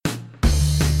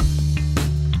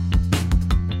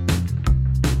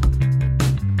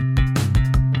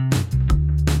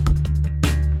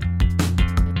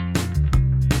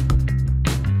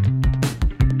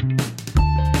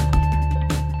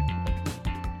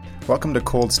Welcome to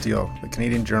Cold Steel, the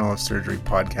Canadian Journal of Surgery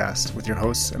podcast, with your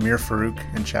hosts Amir Farouk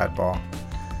and Chad Ball.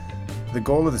 The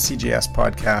goal of the CJS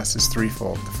podcast is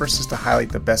threefold. The first is to highlight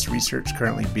the best research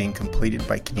currently being completed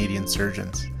by Canadian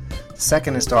surgeons. The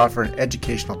second is to offer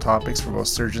educational topics for both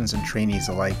surgeons and trainees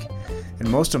alike. And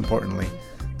most importantly,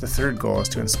 the third goal is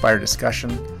to inspire discussion,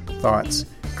 thoughts,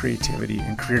 creativity,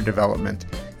 and career development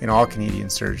in all Canadian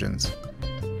surgeons.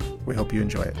 We hope you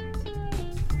enjoy it.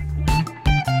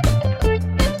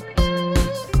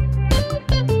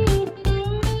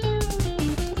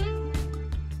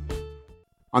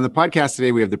 On the podcast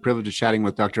today, we have the privilege of chatting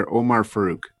with Dr. Omar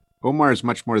Farouk. Omar is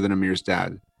much more than Amir's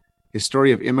dad. His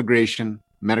story of immigration,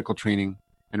 medical training,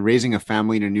 and raising a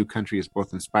family in a new country is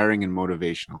both inspiring and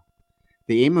motivational.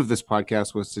 The aim of this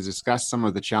podcast was to discuss some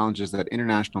of the challenges that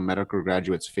international medical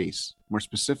graduates face. More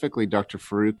specifically, Dr.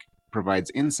 Farouk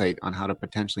provides insight on how to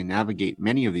potentially navigate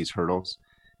many of these hurdles,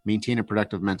 maintain a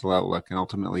productive mental outlook, and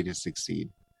ultimately to succeed.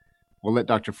 We'll let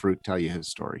Dr. Farouk tell you his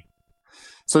story.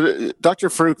 So, Dr.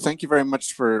 Farouk, thank you very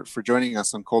much for joining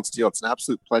us on Cold Steel. It's an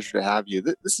absolute pleasure to have you.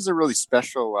 This is a really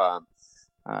special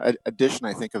edition,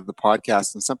 I think, of the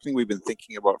podcast, and something we've been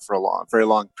thinking about for a very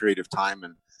long period of time.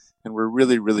 And we're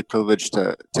really, really privileged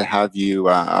to have you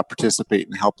participate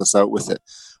and help us out with it.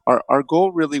 Our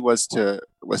goal really was to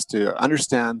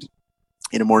understand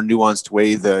in a more nuanced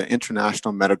way the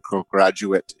international medical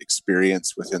graduate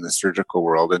experience within the surgical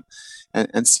world,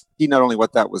 and see not only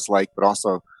what that was like, but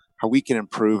also how we can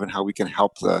improve and how we can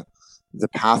help the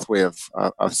pathway of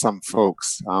some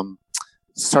folks. To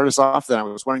start us off, then I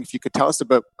was wondering if you could tell us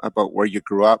about where you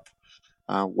grew up,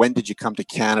 when did you come to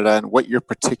Canada, and what your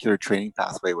particular training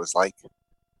pathway was like.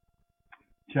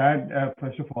 Chad,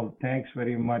 first of all, thanks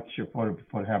very much for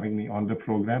having me on the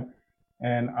program.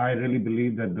 And I really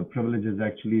believe that the privilege is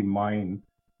actually mine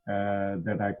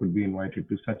that I could be invited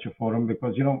to such a forum,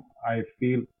 because, I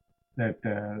feel that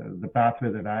the pathway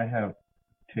that I have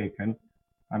taken,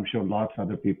 I'm sure lots of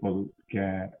other people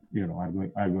are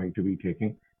going to be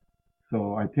taking.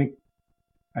 So I think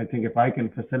if I can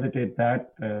facilitate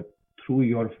that through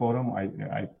your forum, I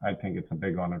think it's a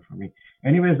big honor for me.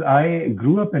 Anyways, I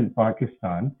grew up in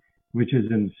Pakistan, which is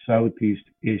in Southeast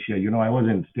Asia. I was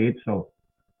in States, so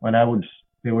when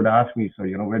they would ask me, so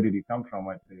where did you come from?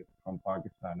 I'd say from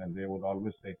Pakistan, and they would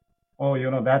always say, oh,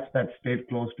 that's that state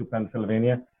close to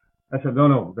Pennsylvania. I said,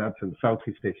 no, that's in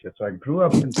Southeast Asia. So I grew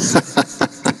up in Southeast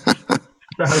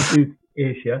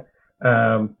Asia.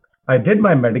 I did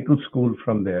my medical school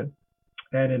from there.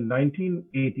 And in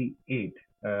 1988,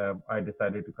 I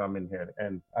decided to come in here.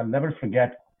 And I'll never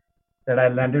forget that I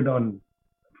landed on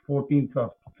 14th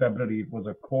of February. It was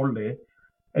a cold day.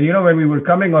 And, when we were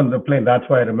coming on the plane, that's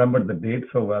why I remember the date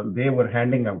so well, they were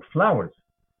handing out flowers.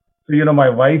 So, my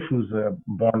wife, who's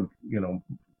born,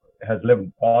 has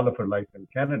lived all of her life in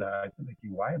Canada. I said,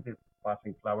 why are they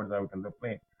passing flowers out on the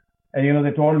plane? And,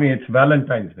 they told me it's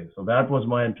Valentine's Day. So that was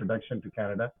my introduction to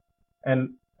Canada.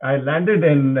 And I landed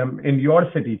in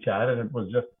your city, Chad, and it was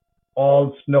just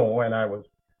all snow. And I was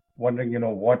wondering,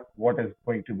 what is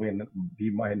going to be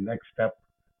my next step,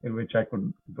 in which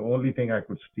the only thing I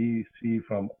could see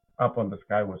from up on the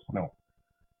sky was snow.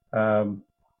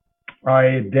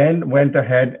 I then went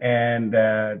ahead and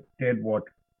did what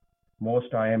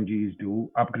most IMGs do,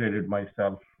 upgraded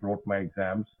myself, wrote my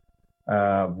exams,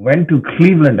 went to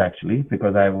Cleveland actually,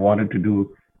 because I wanted to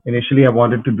do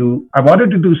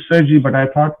surgery, but I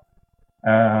thought,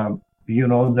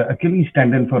 the Achilles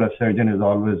tendon for a surgeon is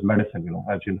always medicine,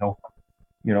 as you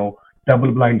know,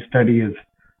 double-blind study is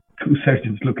two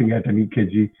surgeons looking at an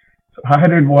EKG. So I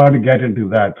didn't want to get into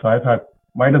that. So I thought,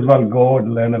 might as well go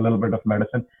and learn a little bit of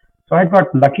medicine. So I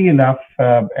got lucky enough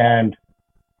and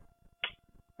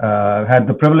had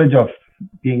the privilege of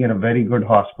being in a very good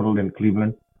hospital in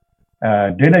Cleveland.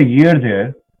 Did a year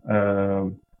there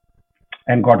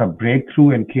and got a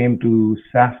breakthrough and came to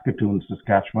Saskatoon,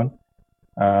 Saskatchewan.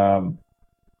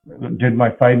 Did my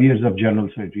 5 years of general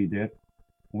surgery there.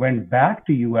 Went back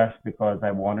to US because I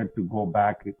wanted to go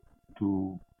back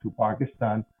to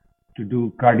Pakistan to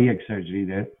do cardiac surgery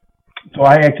there. So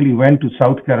I actually went to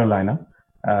South Carolina,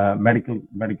 Medical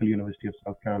University of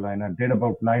South Carolina, did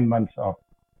about 9 months of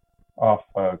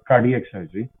cardiac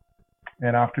surgery.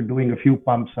 And after doing a few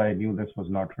pumps, I knew this was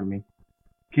not for me.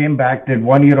 Came back, did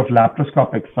 1 year of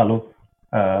laparoscopic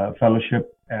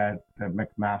fellowship at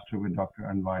McMaster with Dr.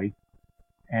 Anwari.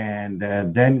 And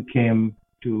then came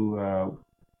to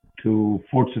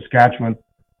Fort Saskatchewan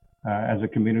as a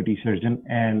community surgeon,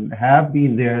 and have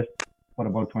been there for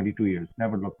about 22 years.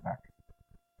 Never looked back.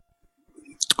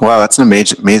 Wow, that's an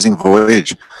amazing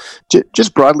voyage.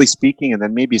 Just broadly speaking, and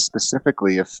then maybe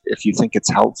specifically, if you think it's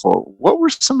helpful, what were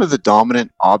some of the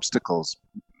dominant obstacles?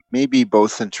 Maybe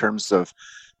both in terms of,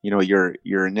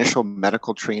 your initial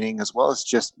medical training, as well as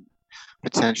just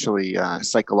potentially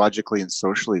psychologically and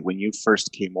socially when you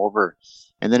first came over,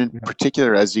 and then in Yeah.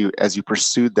 particular as you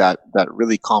pursued that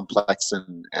really complex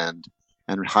and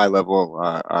high level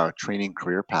training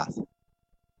career path.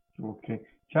 Okay.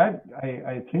 Chad,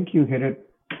 I think you hit it.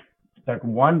 That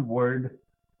one word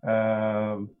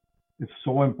is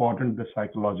so important, the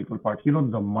psychological part. The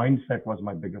mindset was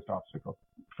my biggest obstacle.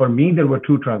 For me, there were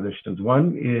two transitions.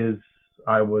 One is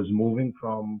I was moving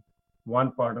from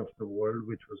one part of the world,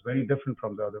 which was very different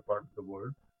from the other part of the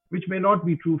world, which may not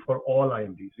be true for all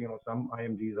IMGs. Some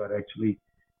IMGs are actually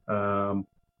um,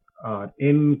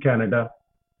 in Canada.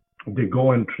 They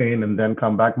go and train and then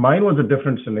come back. Mine was a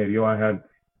different scenario.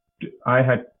 I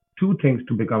had two things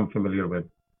to become familiar with.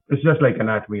 It's just like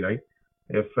anatomy, right?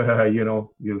 If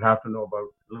you'll have to know about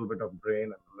a little bit of brain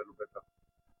and a little bit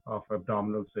of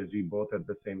abdominal surgery both at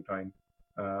the same time,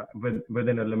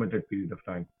 within a limited period of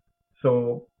time.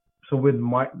 So, so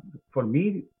for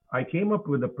me, I came up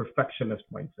with a perfectionist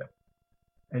mindset,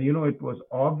 and it was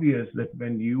obvious that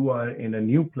when you are in a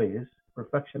new place,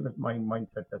 perfectionist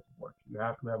mindset doesn't work. You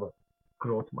have to have a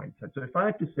growth mindset. So if I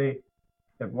had to say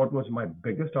that what was my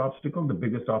biggest obstacle, the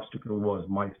biggest obstacle was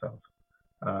myself.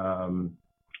 Um,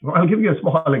 well, I'll give you a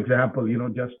small example,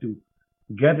 just to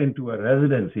get into a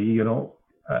residency,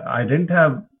 I didn't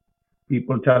have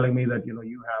people telling me that,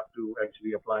 you have to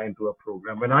actually apply into a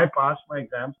program. When I passed my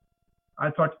exams, I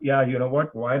thought, yeah, you know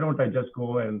what? Why don't I just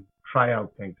go and try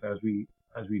out things as we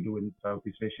do in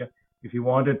Southeast Asia? If you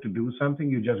wanted to do something,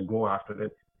 you just go after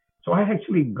it. So I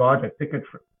actually got a ticket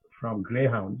from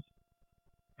Greyhounds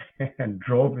and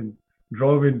drove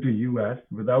into US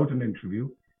without an interview.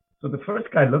 So the first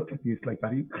guy looked at me, he's like,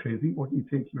 "Are you crazy? What do you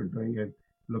think you're doing and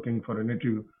looking for an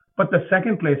interview?" But the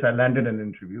second place I landed an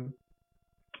interview,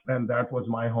 and that was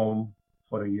my home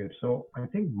for a year. So I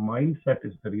think mindset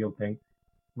is the real thing,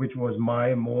 which was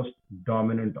my most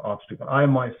dominant obstacle. I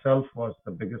myself was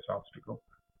the biggest obstacle.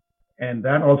 And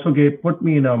that also put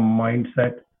me in a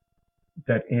mindset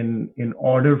that in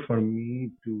order for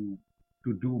me to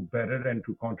do better and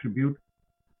to contribute,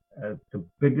 the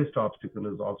biggest obstacle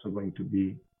is also going to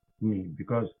be me,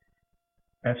 because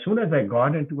as soon as I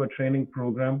got into a training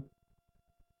program,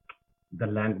 the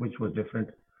language was different.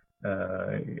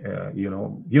 Right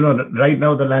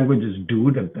now the language is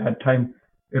dude. At that time,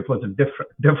 it was a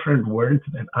different words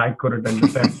that I couldn't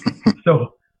understand.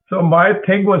 So my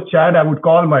thing was, Chad, I would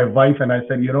call my wife and I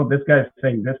said, this guy is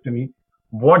saying this to me.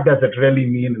 What does it really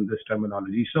mean in this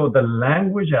terminology? So the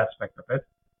language aspect of it,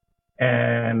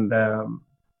 and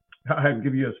I'll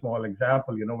give you a small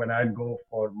example. When I'd go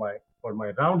for my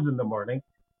rounds in the morning,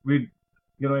 we'd,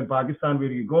 in Pakistan,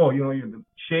 where you go, you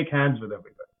shake hands with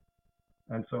everybody.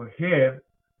 And so here,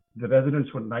 the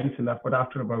residents were nice enough, but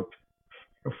after about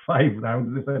 5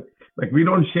 rounds, they said, like, we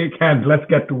don't shake hands, let's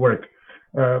get to work.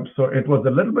 So it was a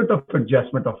little bit of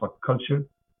adjustment of a culture,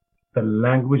 the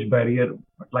language barrier.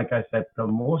 But like I said, the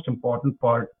most important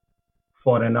part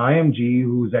for an IMG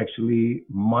who's actually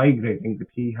migrating, that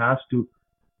he has to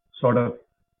sort of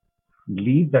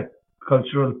leave that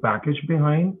cultural package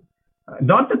behind.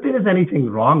 Not that there is anything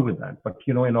wrong with that, but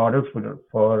in order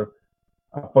for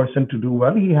a person to do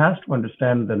well, he has to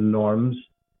understand the norms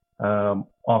of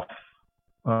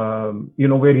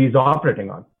where he's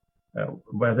operating on,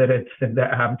 whether it's in the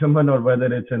abdomen or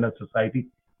whether it's in a society.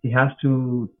 He has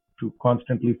to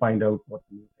constantly find out what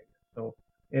the new thing is. So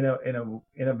in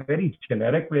a very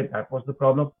generic way, that was the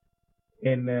problem.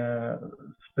 In a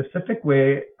specific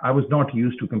way, I was not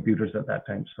used to computers at that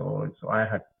time, so I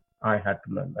had to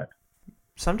learn that.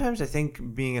 Sometimes I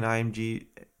think being an IMG,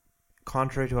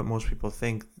 contrary to what most people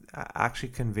think, actually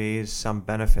conveys some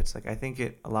benefits. Like, I think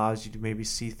it allows you to maybe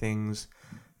see things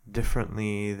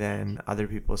differently than other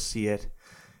people see it.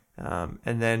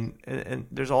 And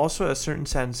there's also a certain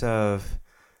sense of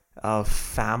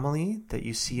family that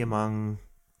you see among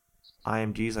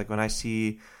IMGs. Like when I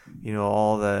see,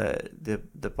 all the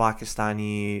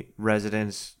Pakistani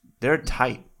residents, they're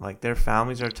tight. Like their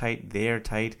families are tight, they're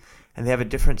tight, and they have a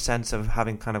different sense of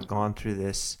having kind of gone through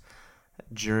this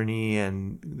journey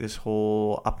and this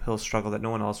whole uphill struggle that no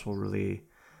one else will really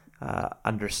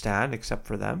understand except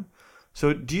for them.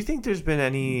 So do you think there's been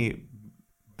any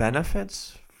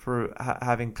benefits for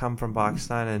having come from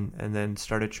Pakistan and then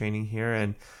started training here?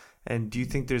 And do you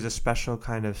think there's a special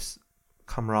kind of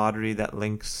camaraderie that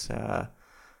links other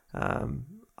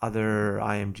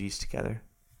IMGs together?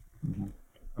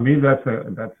 I mean, that's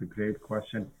a great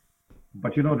question.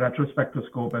 But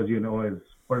retrospectoscope, as you know, is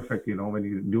perfect. When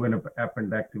you do an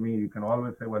appendectomy, you can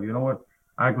always say, well, you know what,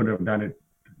 I could have done it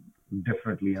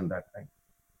differently in that time.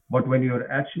 But when you're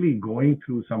actually going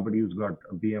through somebody who's got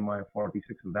a BMI of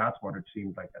 46, and that's what it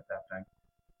seemed like at that time,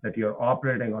 that you're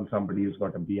operating on somebody who's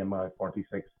got a BMI of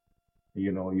 46,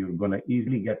 you're going to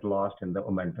easily get lost in the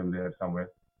momentum there somewhere.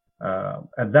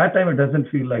 At that time, it doesn't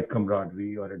feel like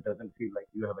camaraderie, or it doesn't feel like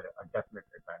you have a definite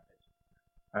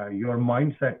advantage. Your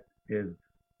mindset is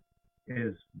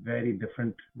very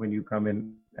different when you come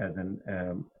in as an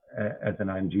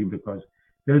IMG, because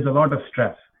there's a lot of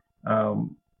stress.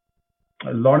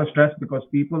 Because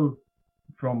people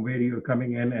from where you're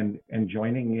coming in and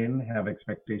joining in have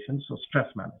expectations. So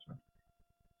stress management.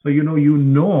 So you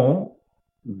know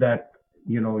that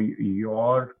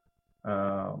your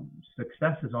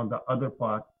success is on the other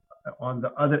part, on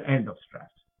the other end of stress.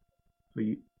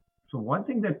 So one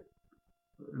thing that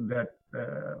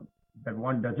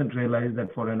one doesn't realize,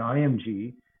 that for an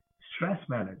IMG, stress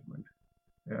management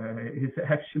is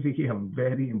actually a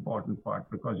very important part,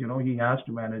 because he has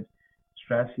to manage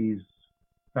stress. He's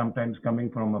sometimes coming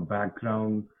from a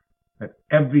background that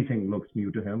everything looks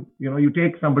new to him. You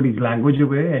take somebody's language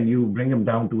away and you bring him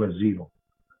down to a zero.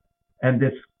 And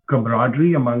this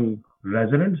camaraderie among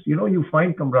residents, you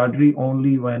find camaraderie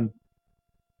only when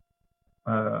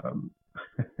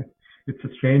it's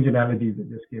a strange analogy that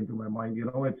just came to my mind.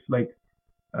 It's like,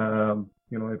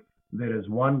 if there is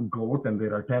one goat and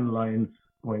there are 10 lions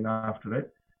going after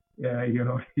it,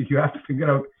 you have to figure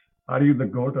out, are you the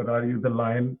goat or are you the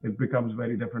lion? It becomes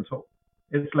very different. So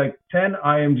it's like 10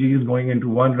 IMGs going into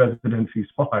one residency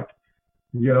spot.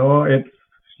 And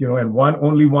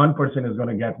only one person is going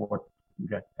to get what you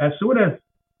get. As soon as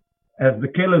the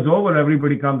kill is over,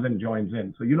 everybody comes and joins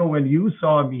in. So when you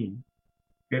saw me,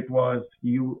 it was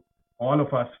all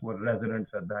of us were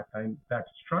residents at that time. That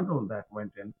struggle that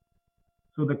went in.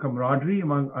 So the camaraderie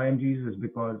among IMGs is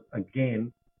because,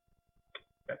 again,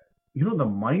 the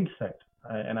mindset.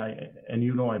 And I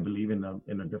believe in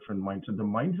a different mindset. The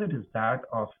mindset is that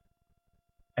of,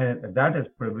 and that is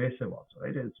pervasive also,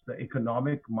 right? It's the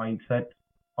economic mindset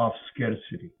of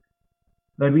scarcity,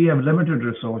 that we have limited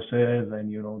resources,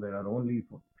 and there are only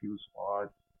a few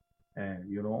spots, and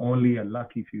only a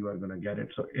lucky few are going to get it.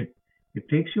 So it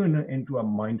takes you into a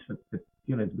mindset that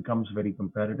it becomes very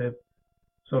competitive.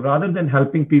 So rather than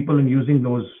helping people and using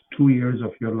those 2 years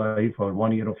of your life or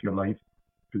 1 year of your life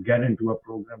to get into a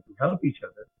program to help each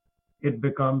other, it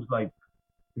becomes like,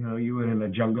 you were in a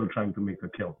jungle trying to make a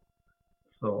kill.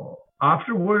 So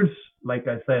afterwards, like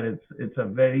I said, it's a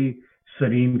very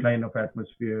serene kind of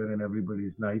atmosphere and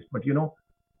everybody's nice. But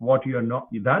what you're not,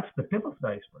 that's the tip of the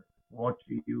iceberg. What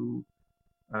you,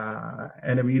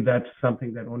 enemy, that's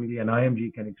something that only an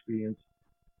IMG can experience.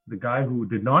 The guy who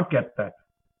did not get that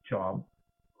job,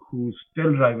 who's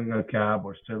still driving a cab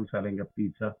or still selling a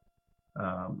pizza,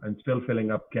 and still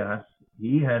filling up gas,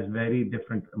 he has very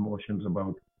different emotions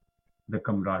about the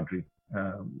camaraderie.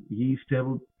 He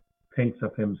still thinks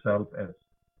of himself as,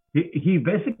 he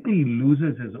basically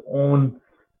loses his own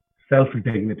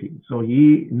self-dignity. So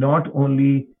he not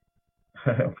only,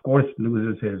 of course,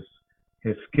 loses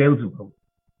his skills.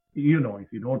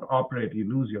 If you don't operate, you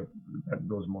lose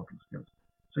those motor skills.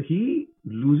 So he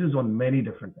loses on many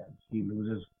different ends. He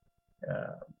loses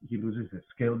his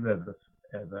skills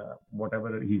as a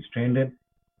whatever he's trained in,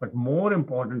 but more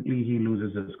importantly, he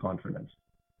loses his confidence.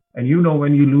 And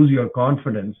when you lose your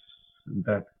confidence,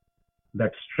 that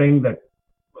string that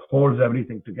holds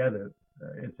everything together,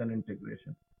 it's an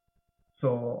integration.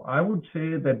 So I would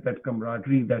say that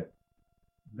camaraderie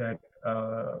that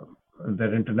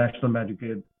international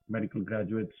medical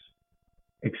graduates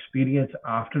experience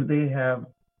after they have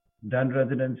done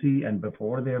residency and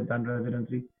before they have done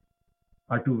residency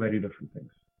are two very different things.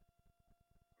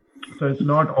 So it's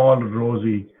not all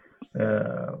rosy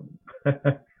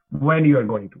when you are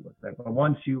going towards that. But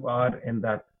once you are in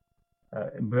that,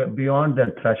 beyond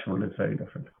that threshold, it's very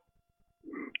different.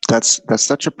 That's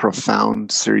such a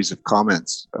profound series of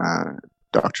comments,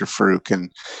 Dr. Farooq.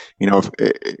 And,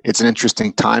 it's an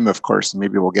interesting time, of course, and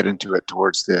maybe we'll get into it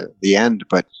towards the end.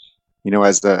 But,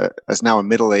 as now a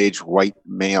middle-aged white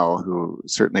male who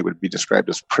certainly would be described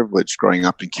as privileged growing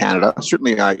up in Canada,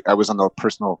 certainly I was on the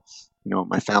personal,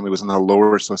 my family was on the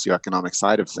lower socioeconomic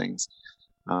side of things.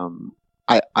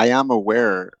 I am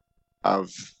aware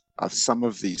of some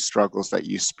of the struggles that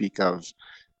you speak of,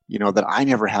 that I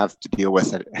never had to deal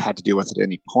with at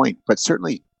any point, but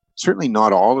certainly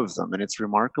not all of them. And it's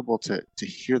remarkable to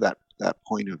hear that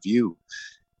point of view.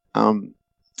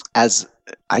 As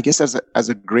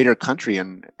a greater country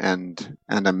and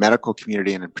a medical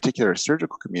community, and in particular a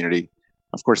surgical community,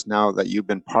 of course, now that you've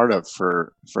been part of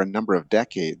for a number of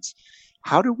decades.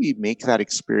 How do we make that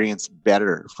experience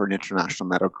better for an international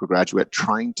medical graduate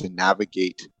trying to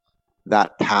navigate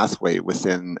that pathway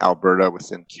within Alberta,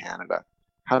 within Canada?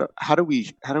 How do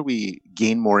we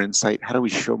gain more insight? How do we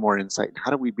show more insight?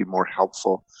 How do we be more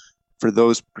helpful for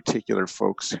those particular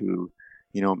folks who,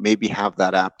 maybe have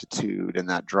that aptitude and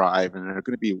that drive and are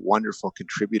going to be wonderful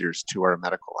contributors to our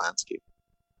medical landscape?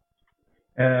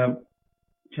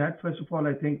 Chad, first of all,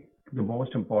 I think the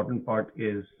most important part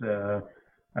is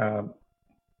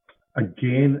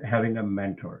again having a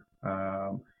mentor,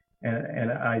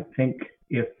 and I think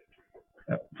if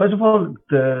first of all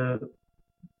the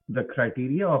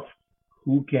criteria of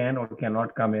who can or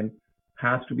cannot come in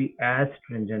has to be as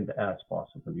stringent as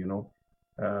possible.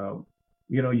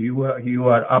 You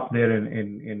are up there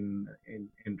in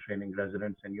training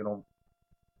residents, and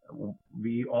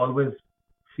we always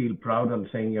feel proud on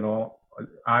saying,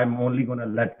 I'm only going to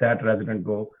let that resident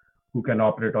go who can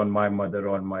operate on my mother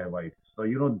or my wife. So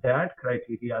that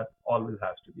criteria always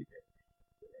has to be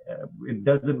there. It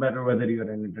doesn't matter whether you're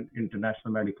an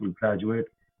international medical graduate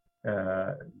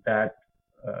that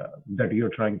you're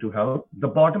trying to help. The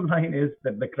bottom line is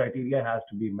that the criteria has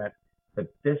to be met, that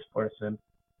this person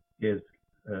is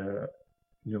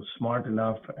smart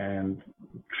enough and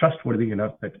trustworthy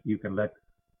enough that you can let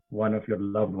one of your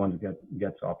loved ones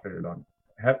gets operated on.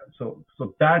 So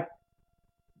that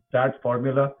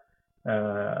formula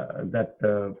that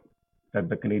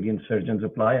the Canadian surgeons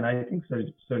apply, and I think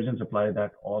surgeons apply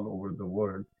that all over the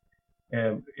world,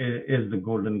 is the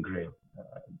golden grail.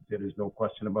 There is no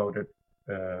question about it.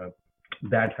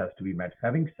 That has to be met.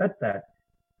 Having said that,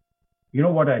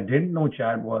 what I didn't know,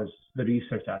 Chad, was the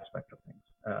research aspect of things.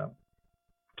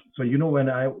 So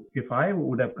if I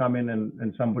would have come in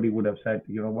and somebody would have said,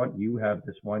 you have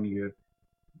this 1 year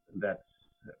that's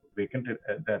vacant,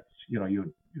 that's you're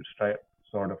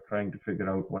sort of trying to figure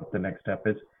out what the next step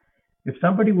is. If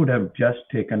somebody would have just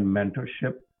taken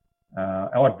mentorship,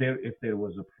 or if there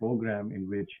was a program in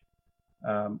which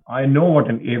I know what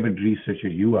an avid researcher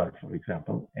you are, for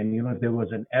example, and if there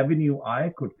was an avenue I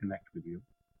could connect with you,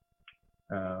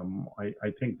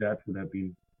 I think that would have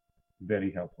been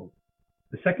very helpful.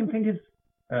 The second thing is,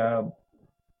 now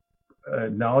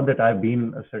that I've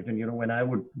been a surgeon, when I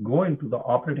would go into the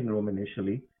operating room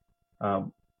initially,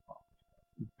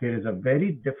 there is a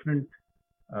very different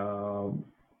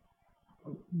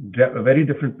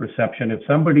perception.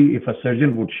 If a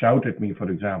surgeon would shout at me, for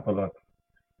example, or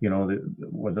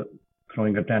was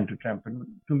throwing a tantrum,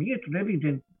 to me it really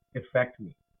didn't affect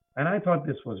me, and I thought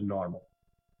this was normal.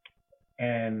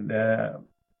 And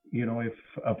if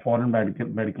a foreign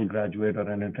medical graduate or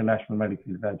an international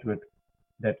medical graduate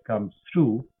that comes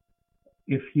through,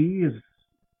 if he is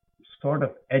sort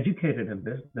of educated in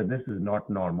this, that this is not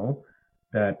normal,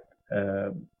 that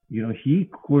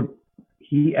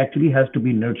he actually has to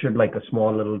be nurtured like a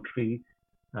small little tree,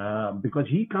 because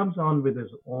he comes on with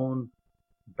his own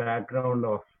background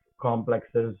of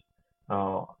complexes.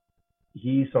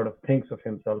 He sort of thinks of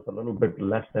himself a little bit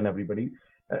less than everybody,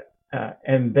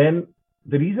 and then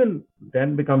the reason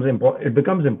then becomes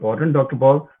important, Dr.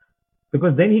 Paul,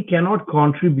 because then he cannot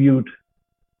contribute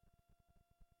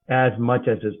as much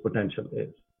as his potential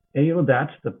is. And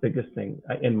that's the biggest thing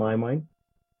in my mind,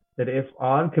 that if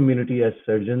our community as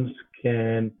surgeons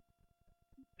can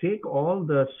take all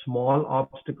the small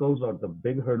obstacles or the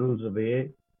big hurdles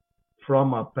away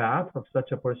from a path of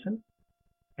such a person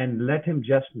and let him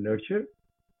just nurture,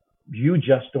 you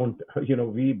just don't,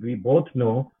 we both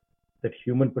know that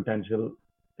human potential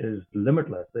is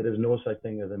limitless. There is no such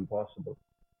thing as impossible.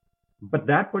 But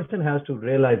that person has to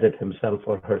realize it himself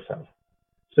or herself.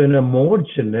 So in a more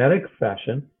generic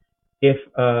fashion, if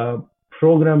a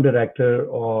program director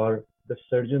or the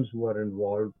surgeons who are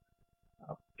involved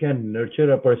can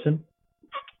nurture a person,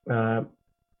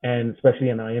 and especially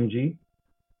an IMG,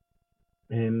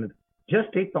 and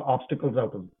just take the obstacles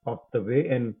out of the way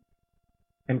and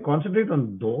concentrate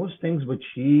on those things which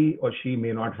he or she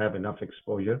may not have enough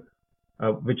exposure,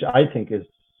 which I think is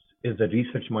a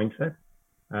research mindset.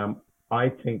 I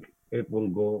think it will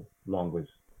go long ways.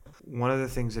 One of the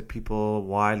things that people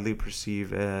widely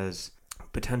perceive as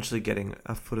potentially getting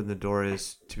a foot in the door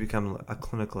is to become a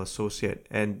clinical associate.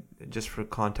 And just for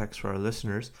context for our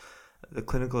listeners, the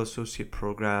clinical associate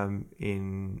program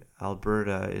in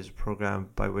Alberta is a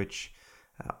program by which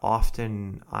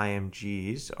often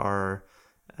IMGs are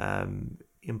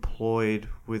employed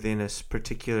within a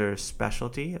particular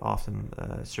specialty, often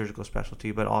surgical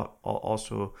specialty, but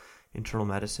also internal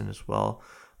medicine as well,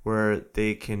 where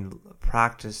they can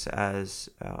practice as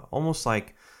almost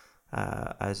like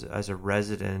as a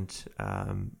resident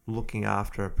looking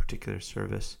after a particular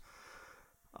service.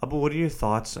 Abu, what are your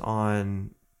thoughts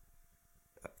on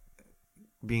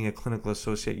being a clinical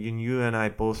associate? You and I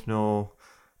both know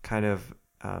kind of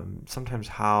sometimes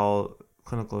how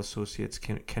clinical associates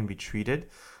can be treated.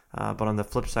 But on the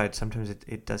flip side, sometimes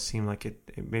it does seem like it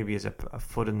maybe is a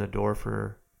foot in the door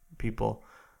for people.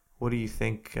 What do you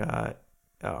think? What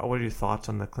are your thoughts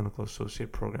on the clinical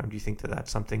associate program? Do you think that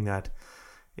that's something that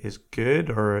is good,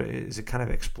 or is it kind of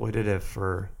exploitative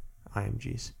for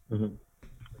IMGs? Mm-hmm.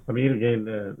 I mean, again,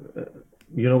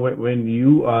 when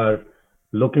you are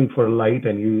looking for light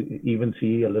and you even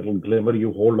see a little glimmer,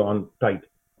 you hold on tight,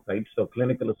 right? So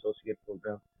clinical associate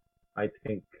program, I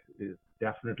think, is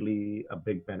definitely a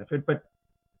big benefit. But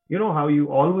you know how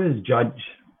you always judge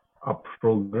a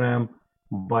program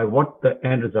by what the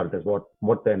end result is,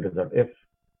 what the end result. If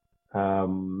for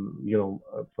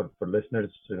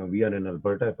listeners, we are in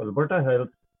Alberta. If Alberta Health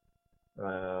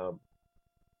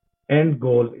end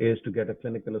goal is to get a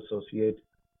clinical associate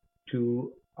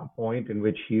to a point in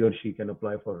which he or she can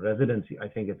apply for residency, I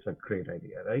think it's a great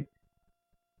idea, right?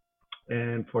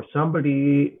 And for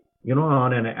somebody,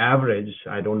 on an average,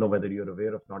 I don't know whether you're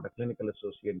aware of not, a clinical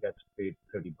associate gets paid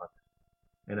 $30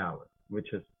 an hour,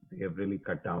 which is, they have really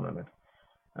cut down on it.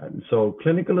 And so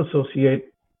clinical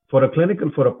associate, for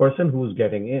a person who's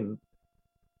getting in,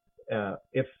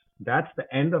 if that's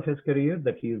the end of his career,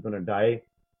 that he is going to die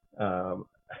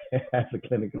as a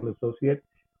clinical associate,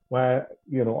 well,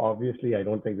 obviously I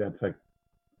don't think that's like,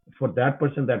 for that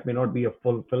person, that may not be a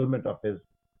fulfillment of his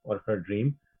or her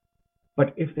dream.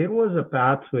 But if there was a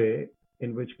pathway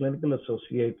in which clinical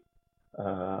associate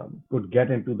could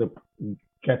gets into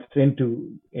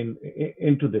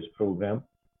this program,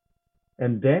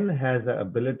 and then has the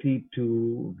ability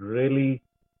to really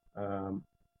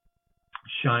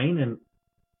shine,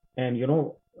 and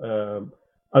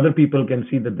other people can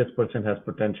see that this person has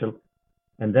potential,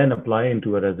 and then apply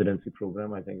into a residency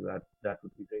program, I think that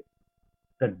would be great.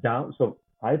 So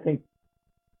I think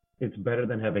it's better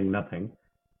than having nothing.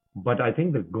 But I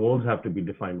think the goals have to be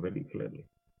defined very clearly.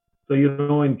 So,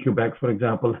 in Quebec, for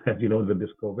example, as you know, with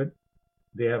this COVID,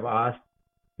 they have asked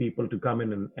people to come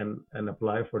in and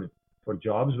apply for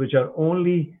jobs, which are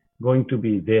only going to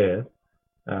be there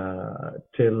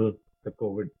till the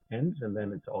COVID ends, and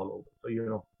then it's all over. So,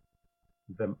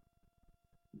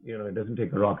 it doesn't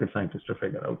take a rocket scientist to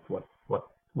figure out what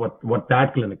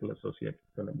that clinical associate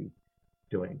is going to be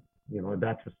doing.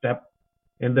 That's a step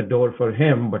in the door for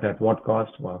him, but at what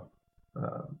cost? Well,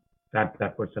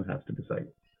 that person has to decide.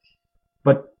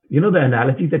 But the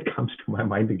analogy that comes to my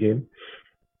mind again,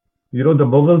 the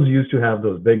Mughals used to have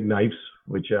those big knives,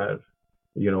 which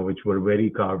were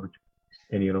very carved,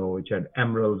 and which had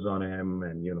emeralds on them,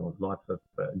 and lots of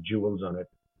jewels on it.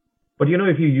 But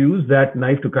if you use that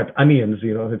knife to cut onions,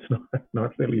 it's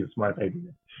not really a smart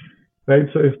idea, right?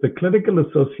 So if the clinical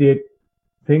associate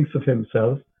thinks of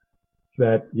himself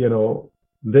that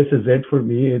this is it for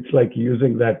me, it's like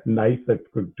using that knife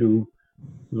that could do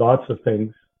lots of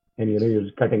things, and you're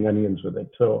just cutting onions with it.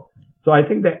 So I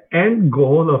think the end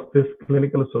goal of this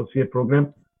clinical associate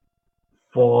program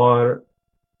for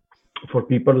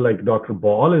people like Dr.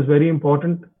 Ball is very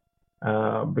important,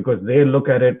 because they look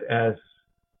at it as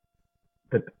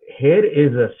that here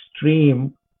is a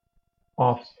stream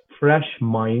of fresh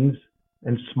minds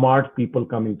and smart people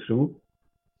coming through,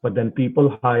 but then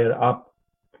people higher up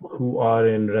who are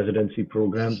in residency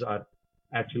programs are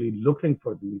actually looking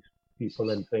for these people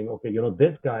and saying, okay,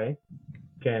 this guy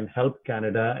can help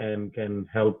Canada and can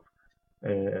help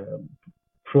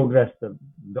progress the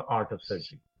art of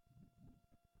surgery.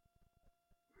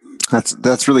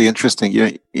 That's really interesting.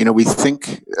 We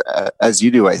think, as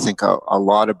you do, I think a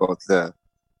lot about the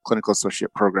clinical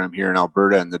associate program here in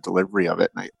Alberta and the delivery of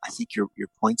it. And I think your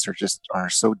points are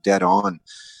so dead on.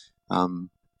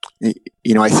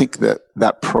 I think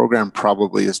that program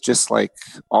probably is just like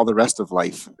all the rest of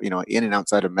life, in and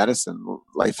outside of medicine.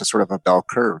 Life is sort of a bell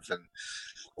curve, and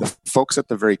the folks at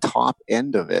the very top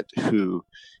end of it who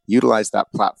utilize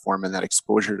that platform and that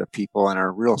exposure to people and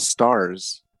are real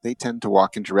stars, they tend to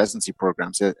walk into residency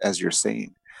programs, as you're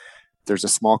saying. There's a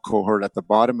small cohort at the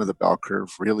bottom of the bell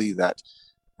curve, really, that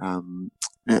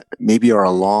maybe are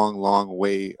a long, long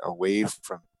way away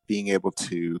from being able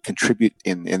to contribute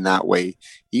in that way,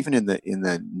 even in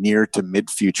the near to mid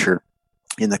future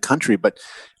in the country. But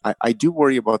I do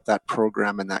worry about that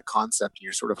program and that concept, and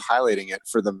you're sort of highlighting it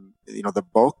for the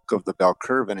bulk of the bell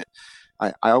curve. And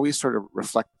I always sort of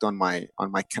reflect on my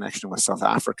connection with South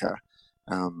Africa.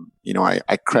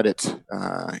 I credit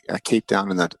Cape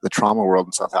Town and the trauma world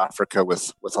in South Africa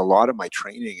with a lot of my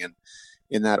training, and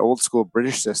in that old school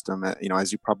British system,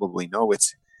 as you probably know,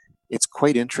 it's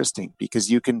quite interesting because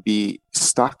you can be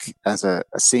stuck as a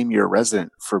same year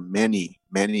resident for many,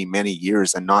 many, many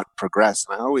years and not progress.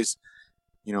 And I always,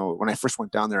 when I first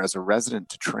went down there as a resident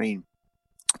to train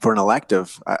for an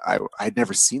elective, I'd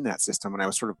never seen that system, and I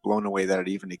was sort of blown away that it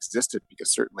even existed,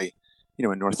 because certainly,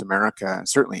 in North America,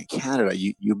 certainly in Canada,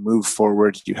 you move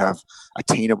forward, you have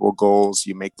attainable goals,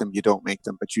 you make them, you don't make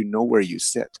them, but you know where you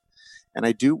sit. And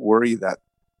I do worry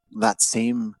that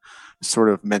same sort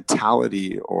of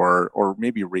mentality or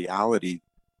maybe reality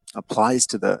applies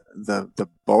to the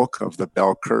bulk of the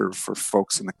bell curve for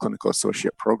folks in the clinical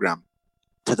associate program,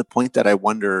 to the point that I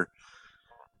wonder,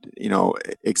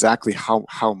 exactly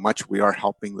how much we are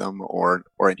helping them or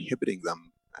inhibiting them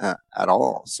at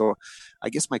all. So I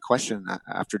guess my question,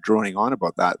 after droning on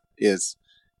about that, is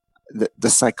the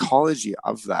psychology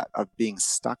of that, of being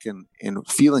stuck in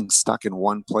feeling stuck in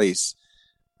one place,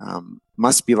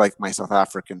 must be, like my South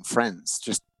African friends,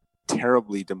 just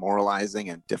terribly demoralizing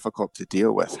and difficult to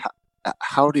deal with.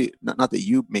 How do you, not that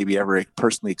you maybe ever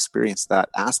personally experienced that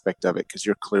aspect of it, because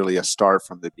you're clearly a star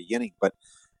from the beginning, but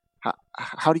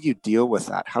how do you deal with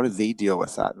that? How do they deal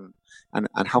with that?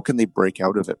 And how can they break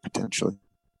out of it potentially?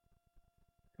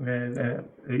 And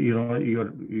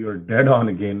you're dead on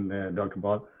again, Dr.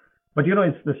 Ball. But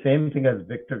it's the same thing as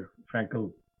Viktor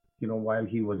Frankl. While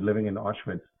he was living in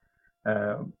Auschwitz,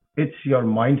 it's your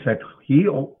mindset. He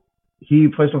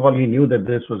first of all, he knew that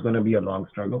this was going to be a long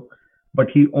struggle, but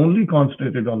he only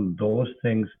concentrated on those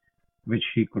things which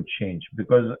he could change.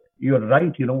 Because you're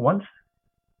right. Once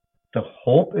the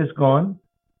hope is gone,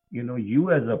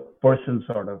 you as a person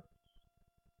sort of,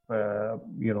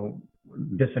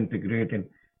 disintegrate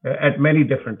at many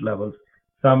different levels.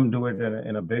 Some do it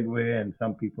in a big way, and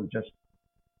some people just,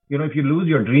 if you lose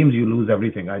your dreams, you lose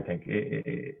everything, I think.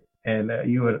 And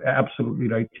you are absolutely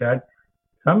right, Chad.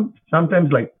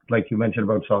 Sometimes, like you mentioned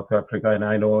about South Africa, and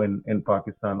I know in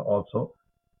Pakistan also,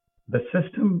 the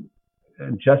system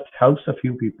just helps a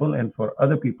few people, and for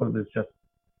other people, there's just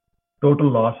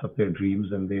total loss of their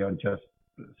dreams, and they are just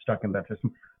stuck in that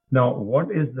system. Now,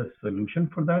 what is the solution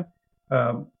for that?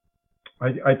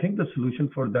 I think the solution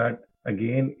for that,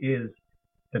 again, is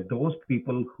that those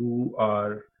people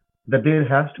that there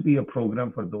has to be a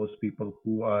program for those people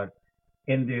who are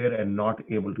in there and not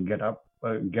able to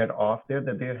get off there,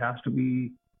 that there has to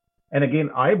be, and again,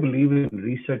 I believe in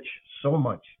research so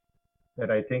much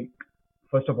that I think,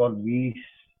 first of all,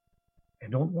 I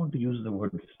don't want to use the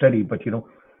word study, but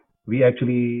we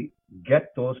actually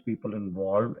get those people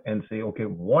involved and say, okay,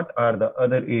 what are the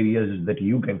other areas that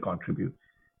you can contribute?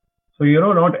 So,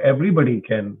 not everybody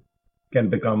can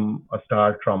become a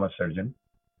star trauma surgeon,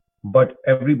 but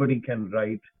everybody can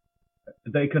write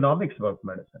the economics about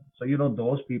medicine. So,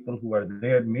 those people who are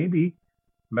there, maybe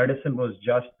medicine was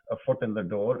just a foot in the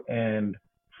door and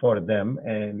for them,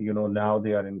 and, now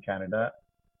they are in Canada.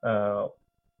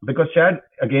 Because Chad,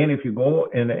 again, if you go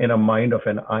in a mind of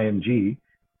an IMG,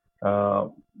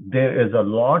 there is a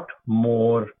lot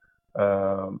more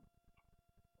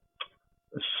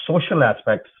social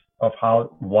aspects of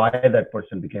why that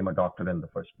person became a doctor in the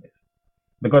first place.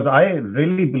 Because I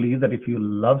really believe that if you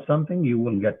love something, you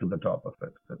will get to the top of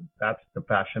it. So that's the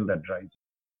passion that drives.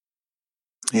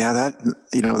 Yeah,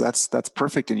 that's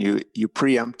perfect. And you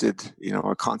preempted,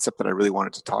 a concept that I really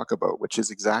wanted to talk about, which is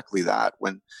exactly that.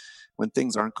 When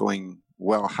things aren't going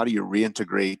well, how do you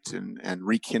reintegrate and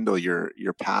rekindle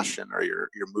your passion or your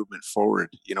movement forward?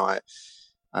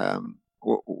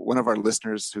 One of our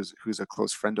listeners who's a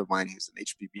close friend of mine, he's an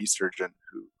HPB surgeon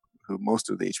who most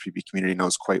of the HPB community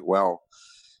knows quite well,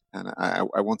 and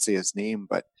I won't say his name,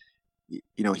 but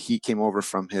he came over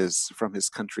from his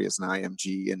country as an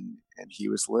IMG, and he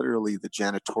was literally the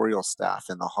janitorial staff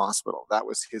in the hospital. That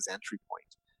was his entry point.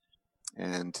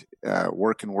 And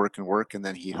work, and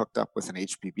then he hooked up with an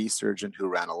HPB surgeon who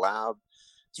ran a lab,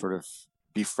 sort of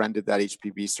befriended that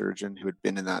HPB surgeon who had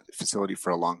been in that facility for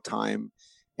a long time,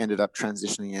 ended up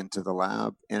transitioning into the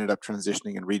lab, ended up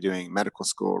transitioning and redoing medical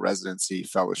school, residency,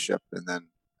 fellowship, and then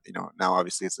now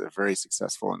obviously it's a very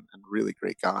successful and really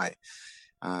great guy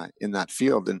in that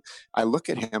field. And I look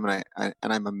at him and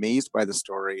I'm amazed by the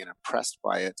story and impressed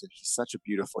by it, and he's such a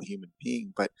beautiful human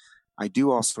being. But I do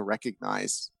also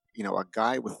recognize, a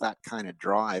guy with that kind of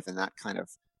drive and that kind of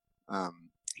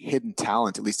hidden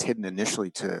talent, at least hidden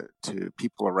initially to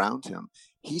people around him,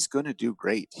 he's going to do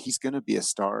great. He's going to be a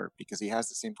star because he has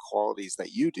the same qualities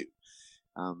that you do.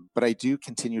 But I do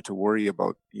continue to worry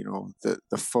about,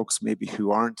 the folks maybe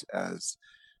who aren't as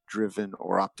driven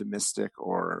or optimistic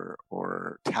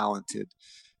or talented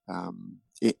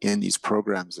in these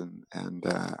programs, and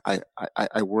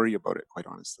I worry about it, quite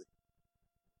honestly.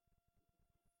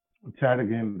 Chad,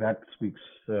 again, that speaks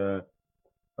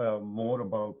more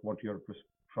about what your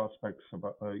prospects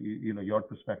about, your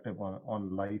perspective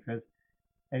on life is.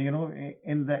 And,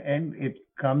 in the end, it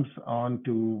comes on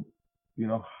to,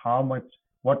 how much,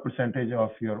 what percentage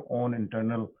of your own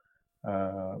internal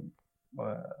uh,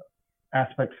 uh,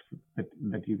 aspects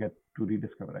that you get to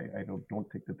rediscover. I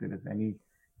don't think that there is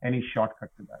any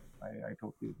shortcut to that. I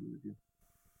totally agree with you.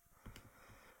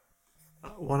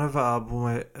 One of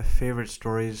my favorite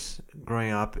stories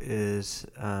growing up is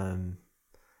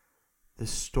the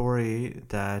story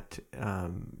that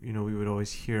we would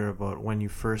always hear about when you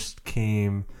first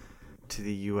came to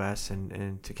the U.S.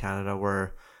 and to Canada,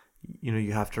 where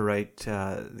you have to write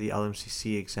the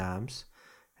LMCC exams,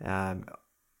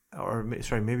 or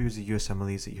sorry, maybe it was the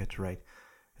USMLEs that you had to write.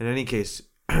 In any case,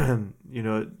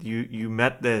 you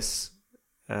met this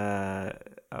another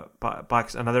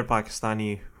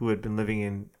Pakistani who had been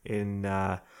living in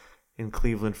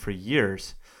Cleveland for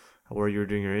years, where you were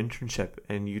doing your internship,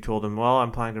 and you told him, "Well,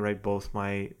 I'm planning to write both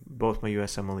my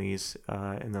USMLEs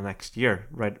in the next year,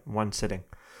 write one sitting."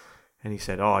 And he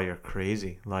said, "Oh, you're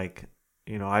crazy! Like,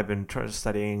 I've been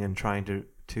studying and trying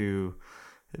to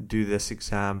do this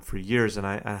exam for years, and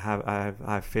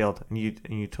I've failed." And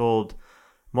you told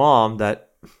Mom that,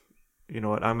 you know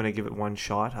what, I'm going to give it one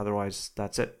shot. Otherwise,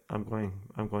 that's it. I'm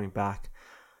going back.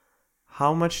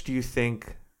 How much do you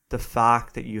think the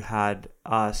fact that you had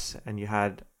us and you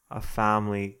had a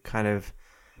family kind of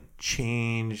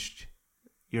changed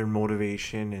your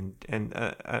motivation? And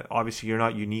obviously you're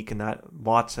not unique in that.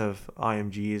 Lots of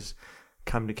IMGs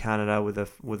come to Canada with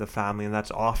a family, and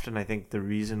that's often, I think, the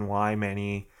reason why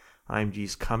many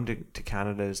IMGs come to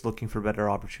Canada is looking for better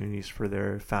opportunities for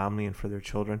their family and for their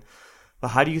children. But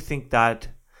how do you think that,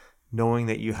 knowing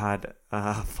that you had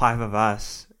 5 of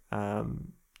us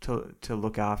to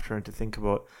look after and to think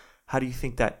about, how do you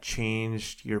think that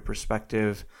changed your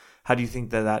perspective? How do you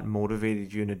think that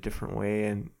motivated you in a different way?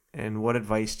 And what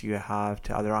advice do you have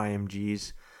to other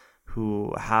IMGs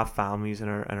who have families and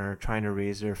are trying to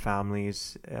raise their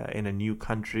families in a new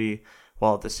country,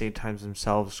 while at the same time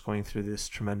themselves going through this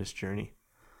tremendous journey?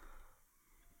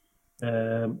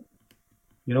 As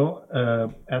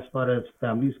far as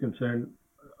family is concerned,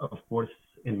 of course,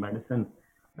 in medicine,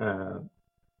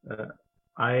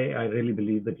 I really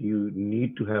believe that you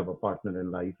need to have a partner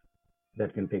in life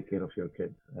that can take care of your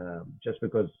kids. Just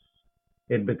because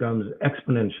it becomes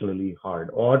exponentially hard,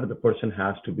 or the person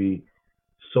has to be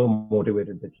so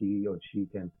motivated that he or she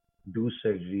can do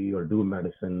surgery or do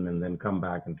medicine and then come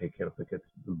back and take care of the kids.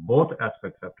 Both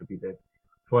aspects have to be there.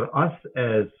 For us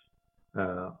as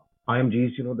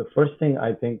IMGs, the first thing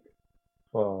I think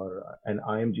for an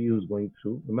IMG who's going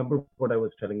through, remember what I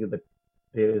was telling you, that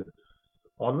there is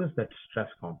always that stress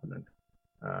component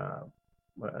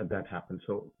that happens.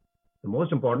 So the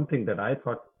most important thing that I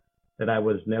thought that I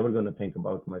was never going to think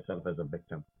about myself as a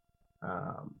victim.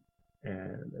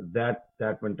 And that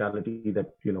mentality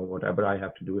that, whatever I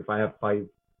have to do, if I have 5,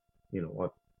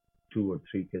 or 2 or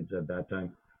 3 kids at that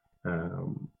time,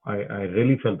 I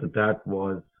really felt that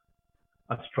was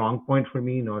a strong point for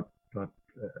me, not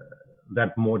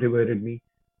that motivated me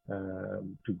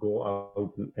to go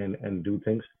out and do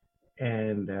things.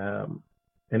 And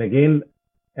again,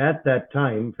 at that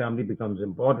time, family becomes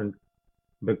important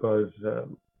because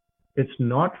it's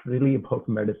not really about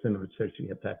medicine or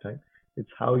surgery at that time. It's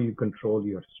how you control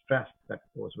your stress that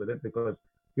goes with it, because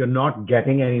you're not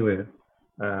getting anywhere,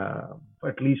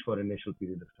 at least for initial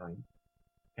period of time.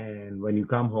 And when you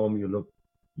come home, you look,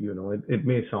 it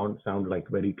may sound like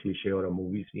very cliche or a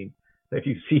movie scene, that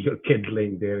you see your kid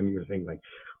laying there and you're saying, like,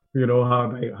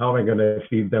 how am I going to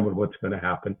feed them, or what's going to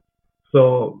happen?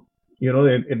 So,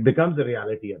 it becomes a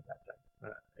reality at that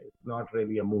time. It's not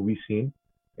really a movie scene.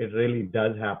 It really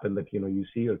does happen that, you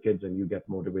see your kids and you get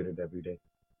motivated every day.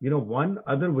 One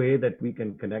other way that we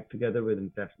can connect together with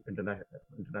international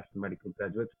medical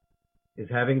graduates is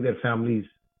having their families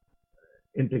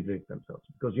integrate themselves,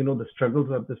 because, the struggles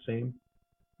are the same.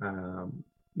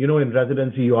 In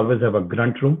residency, you always have a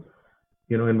grunt room,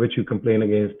 in which you complain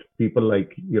against people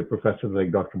like your professors,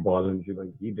 like Dr. Bollins,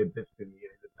 he did this to me, he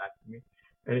did that to me.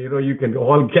 And, you can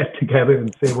all get together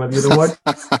and say, well, you know what,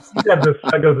 these are the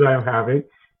struggles I'm having.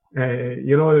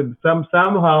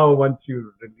 Somehow once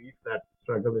you release that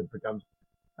struggle, it becomes,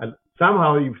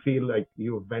 somehow you feel like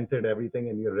you've vented everything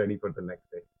and you're ready for the next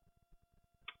day.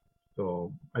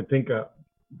 So I think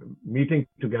meeting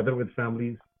together with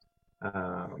families,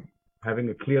 having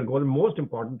a clear goal. The most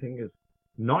important thing is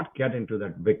not get into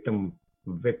that victim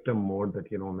mode that,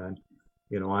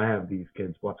 I have these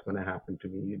kids, what's going to happen to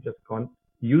me? You just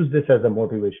use this as a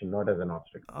motivation, not as an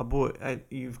obstacle. Abu,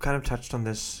 you've kind of touched on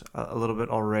this a little bit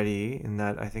already, in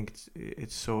that I think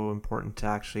it's so important to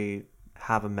actually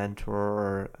have a mentor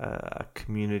or a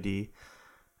community.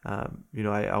 I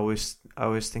always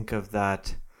think of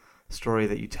that story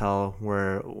that you tell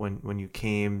where when you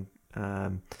came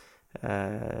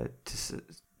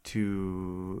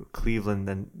to Cleveland,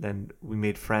 then we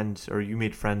made friends, or you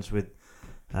made friends with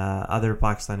other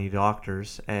Pakistani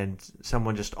doctors, and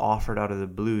someone just offered out of the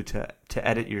blue to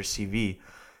edit your CV.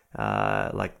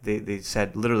 Like they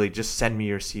said, literally, just send me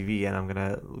your CV and I'm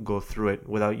gonna go through it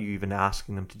without you even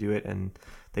asking them to do it. And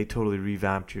they totally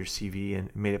revamped your CV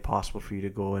and made it possible for you to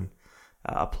go and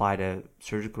apply to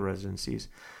surgical residencies.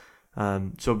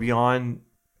 So beyond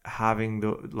having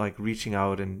reaching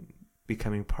out and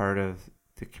becoming part of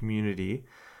the community,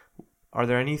 are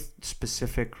there any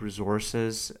specific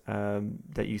resources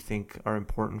that you think are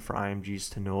important for IMGs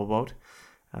to know about?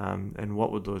 And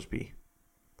what would those be?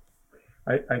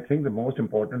 I think the most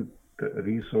important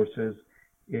resources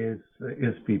is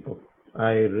people.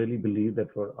 I really believe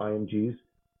that for IMGs,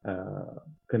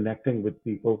 connecting with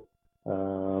people,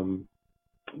 along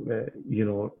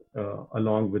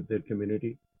with their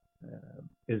community,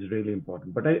 is really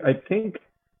important. But I think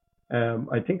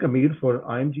Amir, for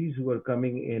IMGs who are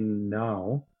coming in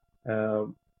now,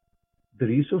 the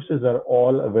resources are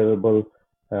all available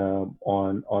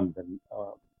on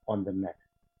the net,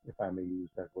 if I may use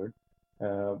that word.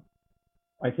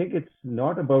 I think it's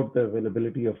not about the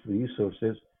availability of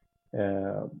resources,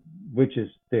 which is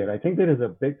there. I think there is a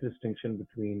big distinction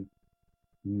between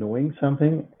knowing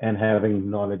something and having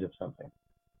knowledge of something.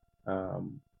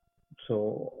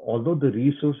 So although the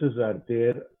resources are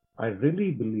there, I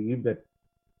really believe that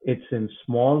it's in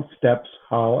small steps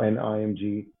how an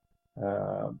IMG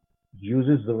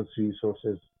uses those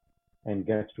resources and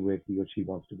gets to where he or she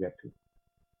wants to get to.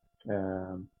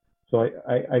 So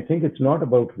I think it's not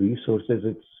about resources.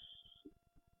 It's,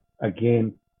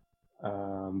 again,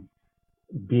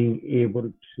 being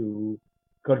able to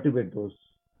cultivate those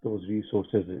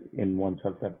resources in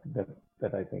oneself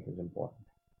that I think is important.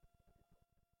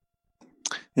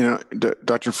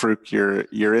 Dr. Farooq,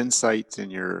 your insight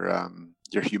and your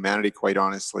humanity, quite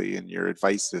honestly, and your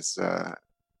advice is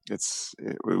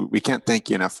we can't thank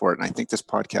you enough for it. And I think this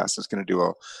podcast is going to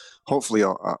do hopefully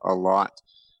a lot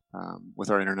with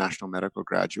our international medical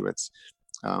graduates.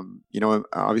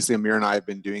 Obviously Amir and I have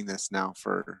been doing this now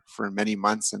for many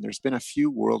months, and there's been a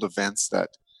few world events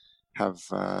that have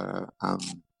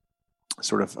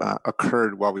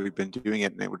occurred while we've been doing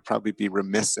it, and it would probably be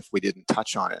remiss if we didn't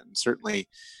touch on it. And certainly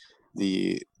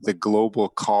the global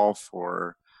call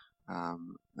for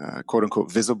quote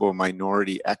unquote visible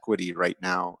minority equity right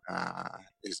now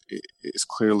is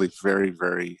clearly very,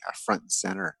 very front and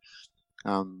center.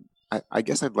 I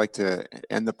guess I'd like to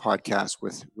end the podcast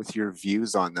with your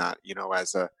views on that.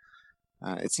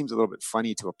 It seems a little bit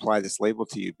funny to apply this label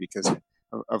to you because,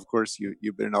 of course,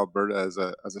 you've been in Alberta as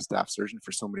a staff surgeon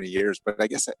for so many years. But I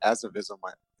guess as a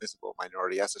visible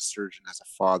minority, as a surgeon, as a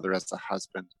father, as a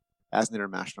husband, as an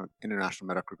international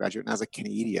medical graduate, and as a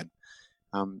Canadian,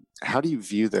 how do you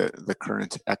view the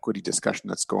current equity discussion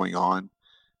that's going on?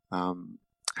 How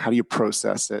do you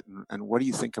process it, and what do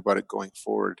you think about it going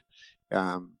forward?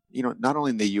 Not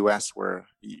only in the U.S., where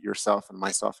yourself and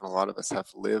myself and a lot of us have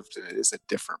lived, and it is a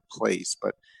different place,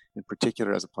 but in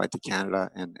particular as applied to Canada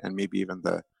and maybe even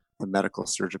the medical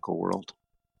surgical world.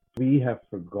 We have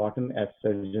forgotten as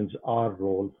surgeons our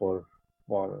role for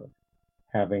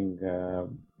having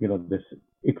this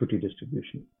equity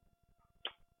distribution.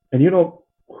 And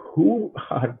who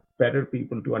are better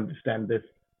people to understand this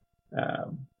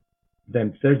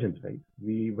than surgeons, right?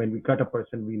 When we cut a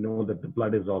person, we know that the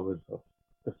blood is always of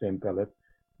the same color.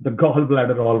 The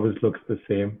gallbladder always looks the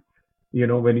same.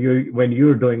 When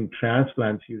you're doing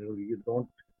transplants, you don't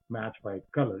match by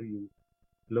color. You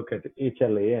look at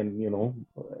HLA, and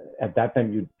at that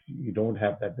time you don't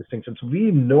have that distinction. So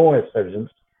we know as surgeons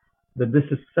that this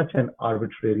is such an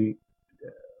arbitrary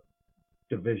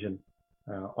division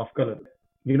of color.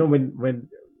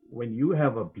 When you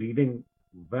have a bleeding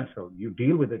vessel, you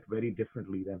deal with it very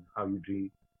differently than how you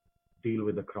deal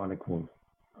with a chronic wound.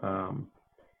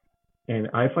 And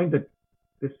I find that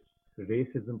this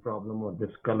racism problem or this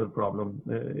color problem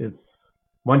is,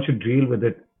 one should deal with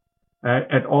it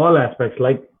at all aspects,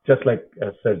 just like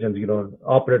surgeons,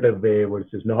 operative way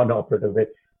versus non-operative way.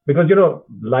 Because,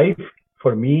 life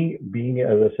for me, being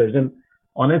as a surgeon,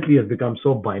 honestly has become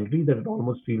so binary that it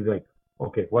almost feels like,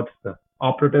 okay, what's the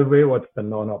operative way? What's the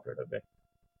non-operative way?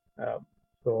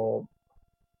 So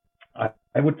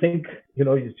I would think,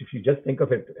 if you just think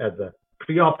of it as a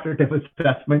preoperative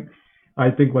assessment, I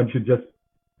think one should just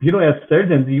as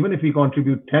surgeons, even if we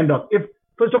contribute $10,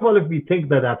 first of all, if we think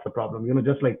that that's a problem,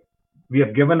 just like we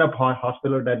have given up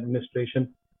hospital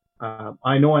administration.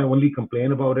 I know I only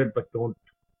complain about it, but don't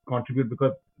contribute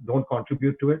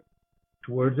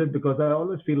towards it, because I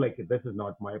always feel like this is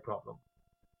not my problem.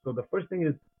 So the first thing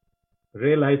is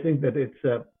realizing that it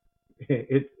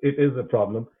is a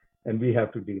problem and we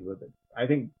have to deal with it. I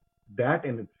think that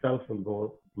in itself will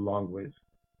go a long ways.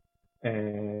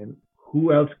 And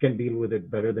who else can deal with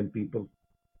it better than people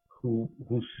who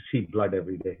see blood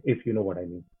every day, if you know what I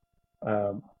mean.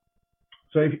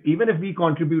 So even if we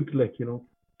contribute like,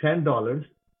 $10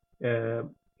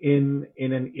 in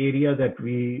an area that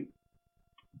we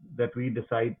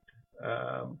decide,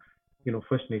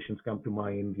 First Nations come to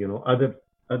mind,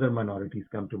 other minorities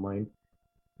come to mind,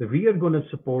 that we are going to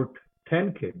support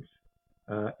 10 kids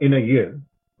in a year.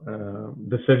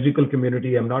 The surgical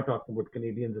community, I'm not talking about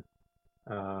Canadians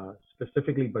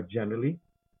specifically, but generally.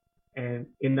 And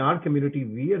in our community,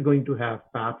 we are going to have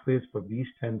pathways for these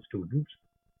 10 students.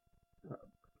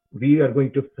 We are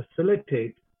going to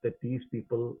facilitate that these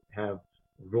people have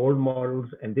role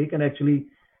models, and they can actually,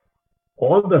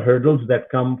 all the hurdles that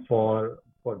come for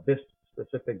this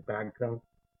specific background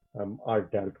are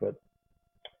dealt with.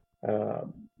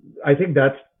 I think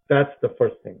that's the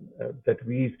first thing, that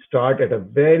we start at a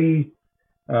very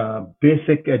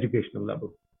basic educational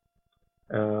level.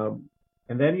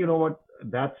 And then,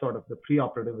 that's sort of the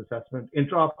preoperative assessment.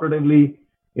 Intraoperatively,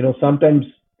 sometimes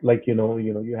like,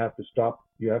 you have to stop,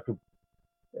 you have to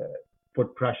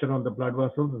put pressure on the blood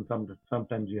vessels, and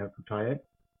sometimes you have to tie it.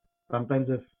 Sometimes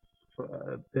if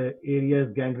the area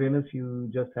is gangrenous, you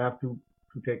just have to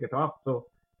take it off. So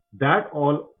that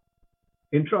all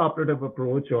intraoperative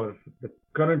approach, or the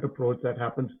current approach that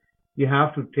happens, you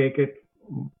have to take it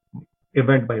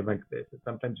event by event basis.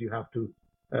 Sometimes you have to,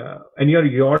 and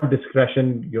your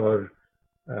discretion, your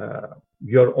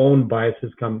own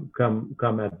biases come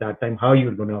at that time, how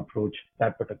you're going to approach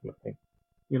that particular thing.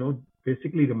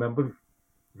 Basically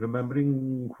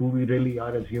remembering who we really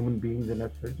are as human beings and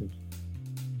as surgeons.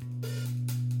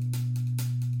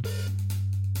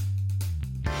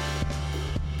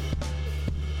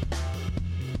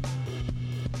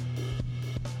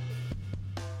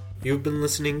 You've been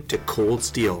listening to Cold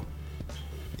Steel,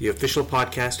 the official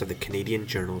podcast of the Canadian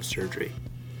Journal of Surgery.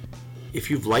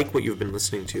 If you've liked what you've been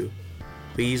listening to,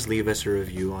 please leave us a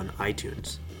review on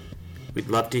iTunes. We'd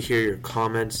love to hear your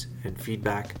comments and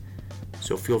feedback,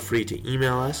 so feel free to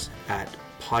email us at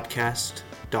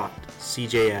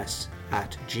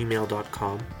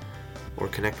podcast.cjs@gmail.com or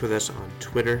connect with us on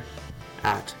Twitter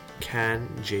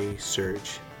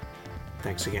 @CanJSurge.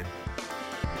 Thanks again.